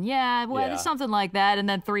then. Yeah, well, it's something like that. And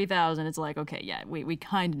then 3,000, it's like, okay, yeah, we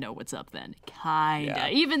kind of know what's up then. Kinda. Yeah.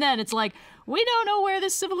 Even then, it's like, we don't know where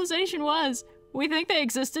this civilization was. We think they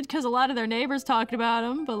existed because a lot of their neighbors talked about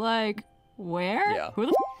them, but, like, where? Yeah. Who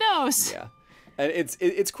the knows? Yeah. And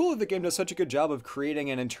it's cool that the game does such a good job of creating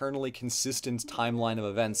an internally consistent timeline of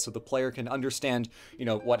events so the player can understand, you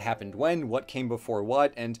know, what happened when, what came before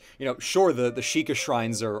what, and, you know, sure, the Sheikah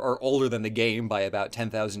shrines are older than the game by about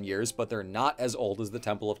 10,000 years, but they're not as old as the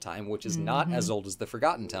Temple of Time, which is not as old as the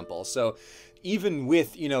Forgotten Temple. So even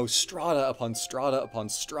with, you know, strata upon strata upon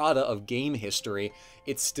strata of game history,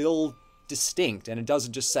 it's still distinct, and it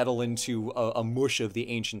doesn't just settle into a mush of the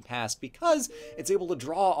ancient past, because it's able to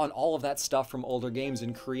draw on all of that stuff from older games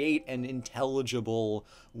and create an intelligible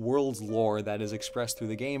world's lore that is expressed through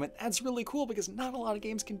the game. And that's really cool because not a lot of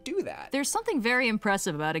games can do that. There's something very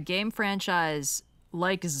impressive about a game franchise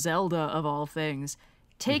like Zelda, of all things,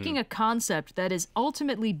 taking a concept that is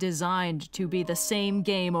ultimately designed to be the same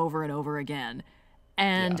game over and over again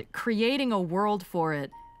and creating a world for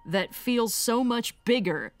it that feels so much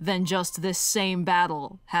bigger than just this same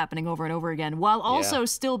battle happening over and over again, while also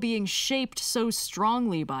still being shaped so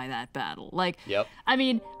strongly by that battle. Like, I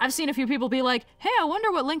mean, I've seen a few people be like, hey, I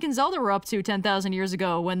wonder what Link and Zelda were up to 10,000 years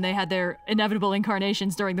ago when they had their inevitable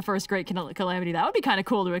incarnations during the first Great Calamity. That would be kind of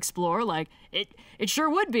cool to explore. Like, it sure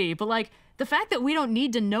would be. But, like, the fact that we don't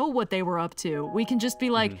need to know what they were up to, we can just be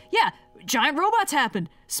like, yeah, giant robots happened.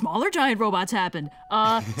 Smaller giant robots happened.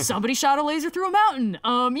 Somebody shot a laser through a mountain.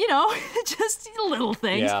 You know, just little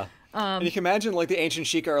things. Yeah. And you can imagine, like, the ancient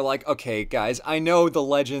Sheikah are like, okay, guys, I know the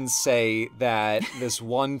legends say that this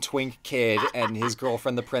one twink kid and his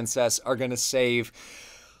girlfriend, the princess, are gonna save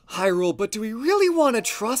Hyrule, but do we really want to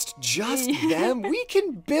trust just them? We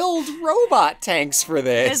can build robot tanks for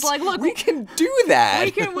this. It's like, look, we can do that.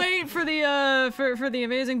 We can wait for the for the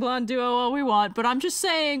amazing blonde duo all we want, but I'm just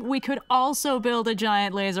saying we could also build a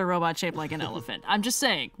giant laser robot shaped like an elephant. I'm just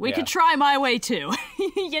saying we could try my way too.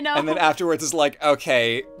 You know. And then afterwards it's like,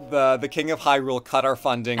 okay, the King of Hyrule cut our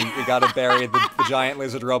funding. We gotta bury the giant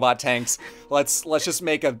lizard robot tanks. Let's just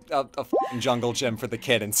make a jungle gym for the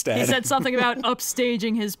kid instead. He said something about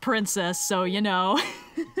upstaging his princess, so you know.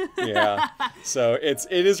 Yeah, so it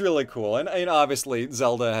is really cool, and you know, obviously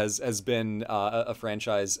Zelda has been a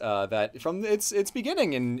franchise that from its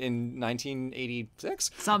beginning in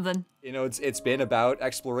 1986 something. You know, it's been about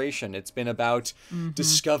exploration. It's been about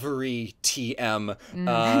discovery, TM,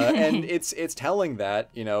 and it's telling that,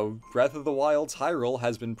 you know, Breath of the Wild's Hyrule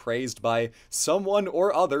has been praised by someone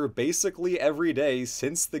or other basically every day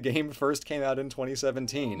since the game first came out in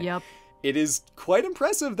 2017. Yep. It is quite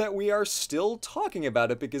impressive that we are still talking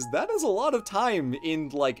about it, because that is a lot of time in,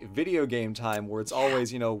 like, video game time, where it's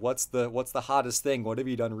always, you know, what's the hottest thing? What have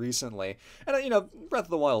you done recently? And, you know, Breath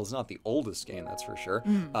of the Wild is not the oldest game, that's for sure.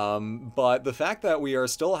 But the fact that we are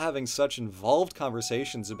still having such involved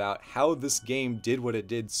conversations about how this game did what it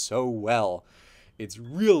did so well, it's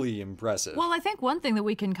really impressive. Well, I think one thing that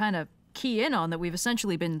we can kind of key in on, that we've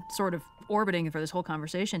essentially been sort of orbiting for this whole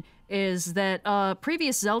conversation, is that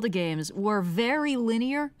previous Zelda games were very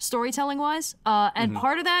linear storytelling-wise, and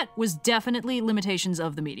part of that was definitely limitations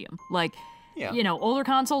of the medium. Like, you know, older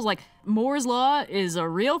consoles, like, Moore's Law is a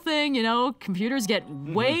real thing, you know, computers get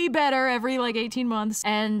way better every, like, 18 months,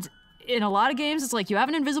 and in a lot of games, it's like you have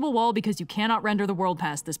an invisible wall because you cannot render the world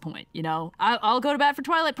past this point, you know? I'll go to bat for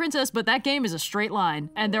Twilight Princess, but that game is a straight line,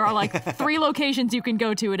 and there are like 3 locations you can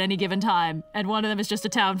go to at any given time, and one of them is just a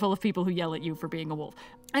town full of people who yell at you for being a wolf.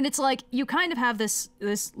 And it's like, you kind of have this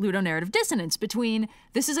ludonarrative dissonance between,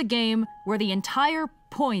 this is a game where the entire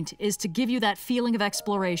point is to give you that feeling of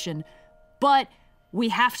exploration, but we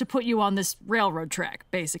have to put you on this railroad track,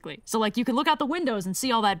 basically. So, like, you can look out the windows and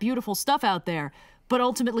see all that beautiful stuff out there, but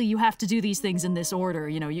ultimately you have to do these things in this order.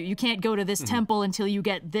 You know, you can't go to this temple until you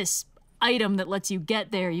get this item that lets you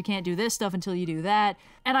get there. You can't do this stuff until you do that.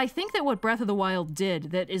 And I think that what Breath of the Wild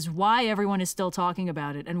did, that is why everyone is still talking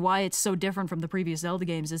about it and why it's so different from the previous Zelda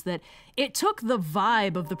games, is that it took the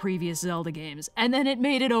vibe of the previous Zelda games and then it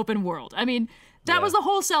made it open world. I mean, that was the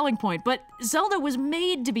whole selling point, but Zelda was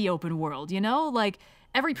made to be open world, you know? Like,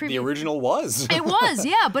 every The previous... original was. It was,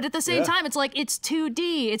 yeah, but at the same time, it's like, it's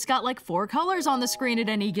 2D. It's got like 4 colors on the screen at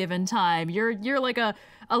any given time. You're like a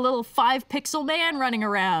little 5-pixel man running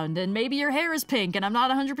around, and maybe your hair is pink, and I'm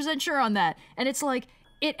not 100% sure on that. And it's like,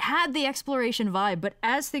 it had the exploration vibe, but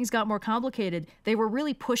as things got more complicated, they were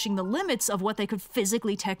really pushing the limits of what they could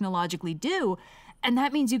physically, technologically do. And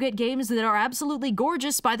that means you get games that are absolutely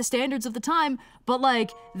gorgeous by the standards of the time, but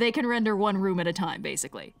like they can render 1 room at a time,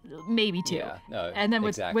 basically. Maybe 2. Yeah, no, and then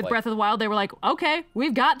with Breath of the Wild, they were like, okay,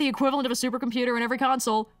 we've got the equivalent of a supercomputer in every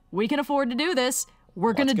console. We can afford to do this.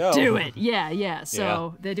 We're gonna do it. Yeah.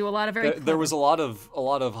 So they do a lot of There was a lot of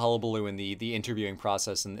hullabaloo in the interviewing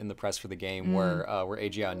process in the press for the game, where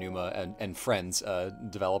Eiji Aonuma and friends,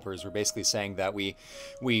 developers, were basically saying that we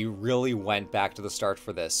really went back to the start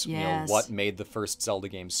for this. Yes. You know, what made the first Zelda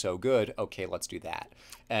game so good? Okay, let's do that.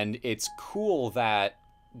 And it's cool that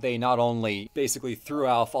they not only basically threw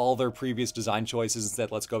off all their previous design choices and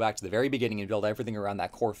said, let's go back to the very beginning and build everything around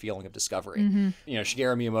that core feeling of discovery. You know,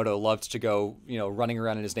 Shigeru Miyamoto loved to go, you know, running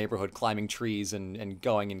around in his neighborhood, climbing trees and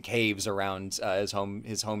going in caves around his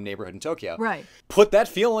home neighborhood in Tokyo. Right. Put that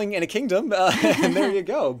feeling in a kingdom, and there you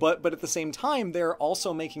go. But at the same time, they're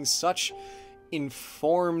also making such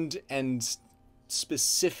informed and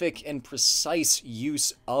specific and precise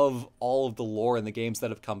use of all of the lore in the games that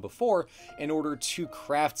have come before in order to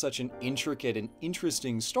craft such an intricate and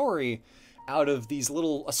interesting story out of these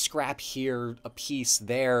little, a scrap here, a piece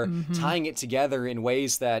there, tying it together in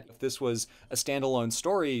ways that if this was a standalone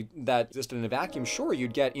story that existed in a vacuum, sure,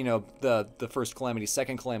 you'd get, you know, the first Calamity,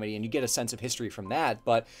 second Calamity, and you get a sense of history from that.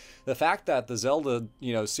 But the fact that the Zelda,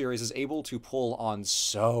 you know, series is able to pull on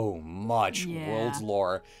so much world's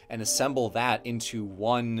lore and assemble that into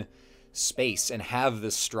one space and have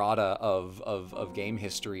this strata of game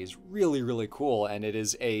history is really, really cool. And it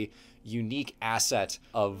is a unique asset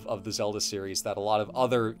of the Zelda series that a lot of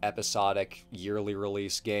other episodic yearly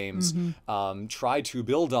release games try to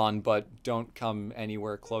build on, but don't come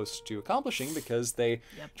anywhere close to accomplishing because they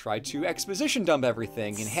try to exposition dump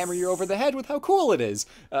everything and hammer you over the head with how cool it is.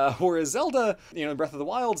 Whereas Zelda, you know, in Breath of the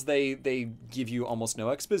Wilds, they give you almost no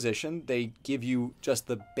exposition. They give you just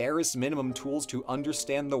the barest minimum tools to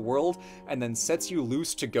understand the world, and then sets you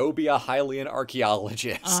loose to go be a Hylian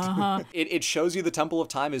archaeologist. It shows you the Temple of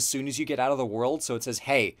Time as soon as you get out of the world, so it says,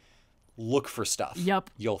 hey, look for stuff.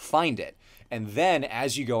 You'll find it. And then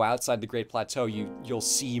as you go outside the Great Plateau, you'll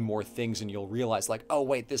see more things and you'll realize, like, oh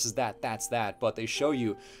wait, this is that, that's that. But they show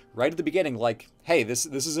you right at the beginning, like, hey, this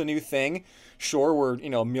is a new thing. Sure, we're, you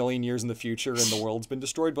know, a million years in the future and the world's been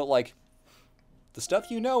destroyed, but like, the stuff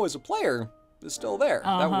you know as a player is still there.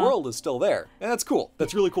 That world is still there. And that's cool.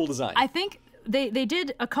 That's really cool design. I think they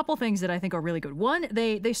did a couple things that I think are really good. One,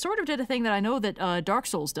 they sort of did a thing that I know that Dark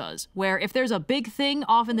Souls does, where if there's a big thing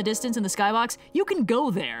off in the distance in the skybox, you can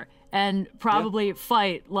go there and probably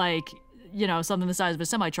fight, like, you know, something the size of a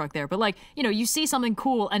semi-truck there. But, like, you know, you see something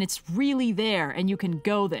cool and it's really there and you can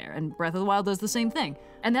go there. And Breath of the Wild does the same thing.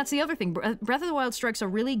 And that's the other thing. Breath of the Wild strikes a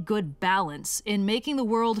really good balance in making the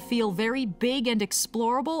world feel very big and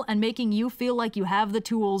explorable and making you feel like you have the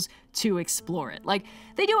tools to explore it. Like,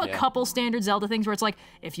 they do a couple standard Zelda things where it's like,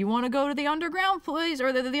 if you want to go to the underground place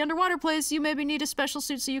or the underwater place, you maybe need a special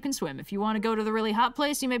suit so you can swim. If you want to go to the really hot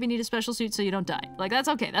place, you maybe need a special suit so you don't die. Like, that's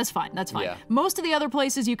okay. That's fine. That's fine. Most of the other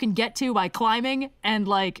places you can get to by climbing and,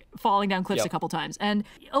 like, falling down cliffs a couple times. And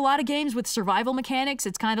a lot of games with survival mechanics,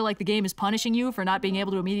 it's kind of like the game is punishing you for not being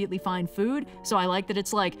able to immediately find food. So I like that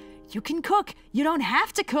it's like, you can cook. You don't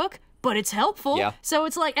have to cook, but it's helpful. So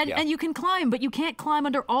it's like, and you can climb, but you can't climb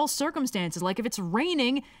under all circumstances. Like, if it's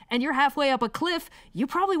raining and you're halfway up a cliff, you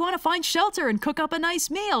probably want to find shelter and cook up a nice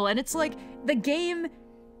meal. And it's like, the game,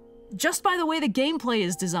 just by the way the gameplay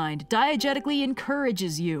is designed, diegetically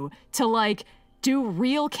encourages you to, like, do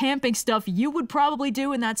real camping stuff you would probably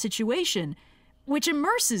do in that situation, which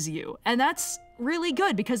immerses you. And that's really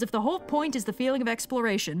good, because if the whole point is the feeling of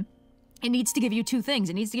exploration, it needs to give you two things.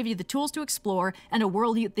 It needs to give you the tools to explore and a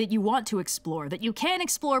world that you want to explore, that you can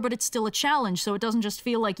explore, but it's still a challenge, so it doesn't just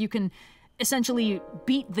feel like you can essentially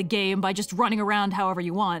beat the game by just running around however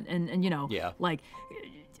you want. And you know, like,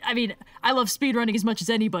 I mean, I love speedrunning as much as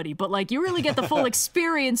anybody, but, like, you really get the full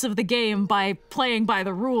experience of the game by playing by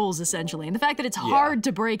the rules, essentially. And the fact that it's hard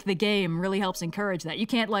to break the game really helps encourage that. You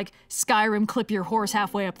can't, like, Skyrim clip your horse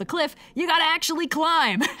halfway up the cliff. You gotta actually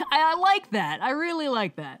climb. I like that. I really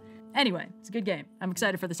like that. Anyway, it's a good game. I'm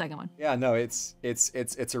excited for the second one. Yeah, no, it's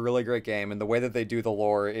a really great game, and the way that they do the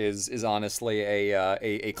lore is honestly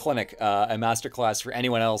a clinic, a masterclass for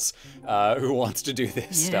anyone else who wants to do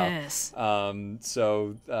this stuff.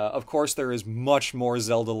 So of course there is much more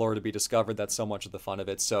Zelda lore to be discovered. That's so much of the fun of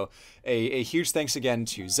it. So a huge thanks again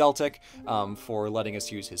to Zeltik for letting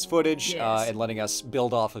us use his footage and letting us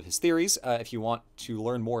build off of his theories. If you want to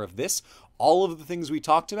learn more of this, all of the things we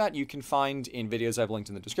talked about you can find in videos I've linked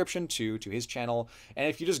in the description to his channel. And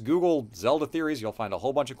if you just Google Zelda theories, you'll find a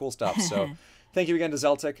whole bunch of cool stuff. So thank you again to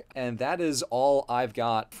Zeltik. And that is all I've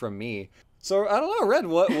got from me. So I don't know, Red,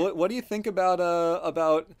 what do you think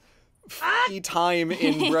about free time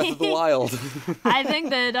in Breath of the Wild? I think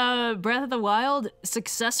that Breath of the Wild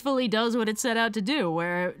successfully does what it set out to do,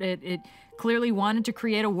 where it clearly wanted to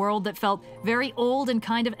create a world that felt very old and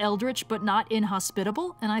kind of eldritch, but not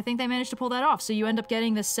inhospitable, and I think they managed to pull that off. So you end up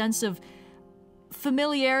getting this sense of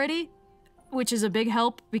familiarity, which is a big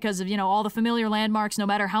help because of, you know, all the familiar landmarks. No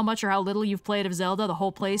matter how much or how little you've played of Zelda, the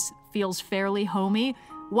whole place feels fairly homey,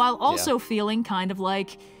 while also feeling kind of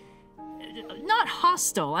like, not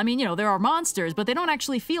hostile. I mean, you know, there are monsters, but they don't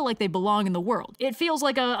actually feel like they belong in the world. It feels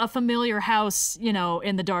like a familiar house, you know,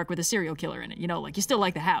 in the dark with a serial killer in it. You know, like you still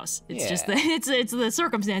like the house. It's just the it's the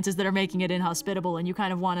circumstances that are making it inhospitable, and you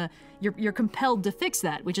kind of want to you're compelled to fix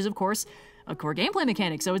that, which is of course a core gameplay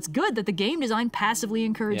mechanic. So it's good that the game design passively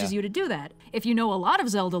encourages you to do that. If you know a lot of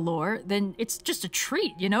Zelda lore, then it's just a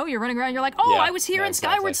treat. You know, you're running around, you're like, oh, I was here in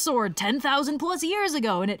Skyward Sword 10,000 plus years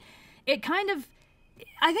ago, and it kind of.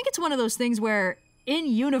 I think it's one of those things where, in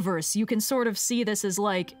universe, you can sort of see this as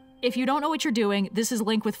like, if you don't know what you're doing, this is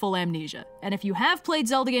Link with full amnesia. And if you have played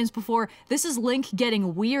Zelda games before, this is Link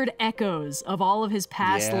getting weird echoes of all of his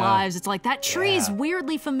past lives. It's like, that tree is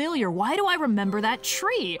weirdly familiar. Why do I remember that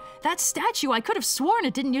tree? That statue, I could have sworn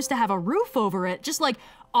it didn't used to have a roof over it. Just like,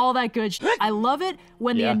 all that good shit. I love it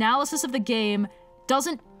when the analysis of the game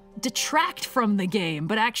doesn't detract from the game,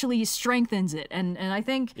 but actually strengthens it. And I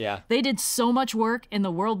think they did so much work in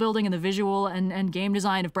the world building and the visual and game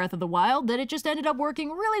design of Breath of the Wild that it just ended up working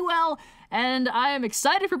really well. And I am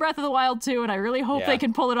excited for Breath of the Wild 2, and I really hope they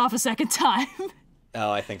can pull it off a second time.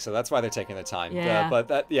 Oh, I think so. That's why they're taking the time.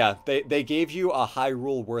 They gave you a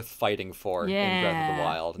Hyrule worth fighting for in Breath of the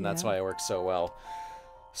Wild, and that's why it works so well.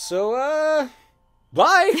 So,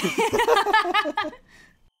 bye!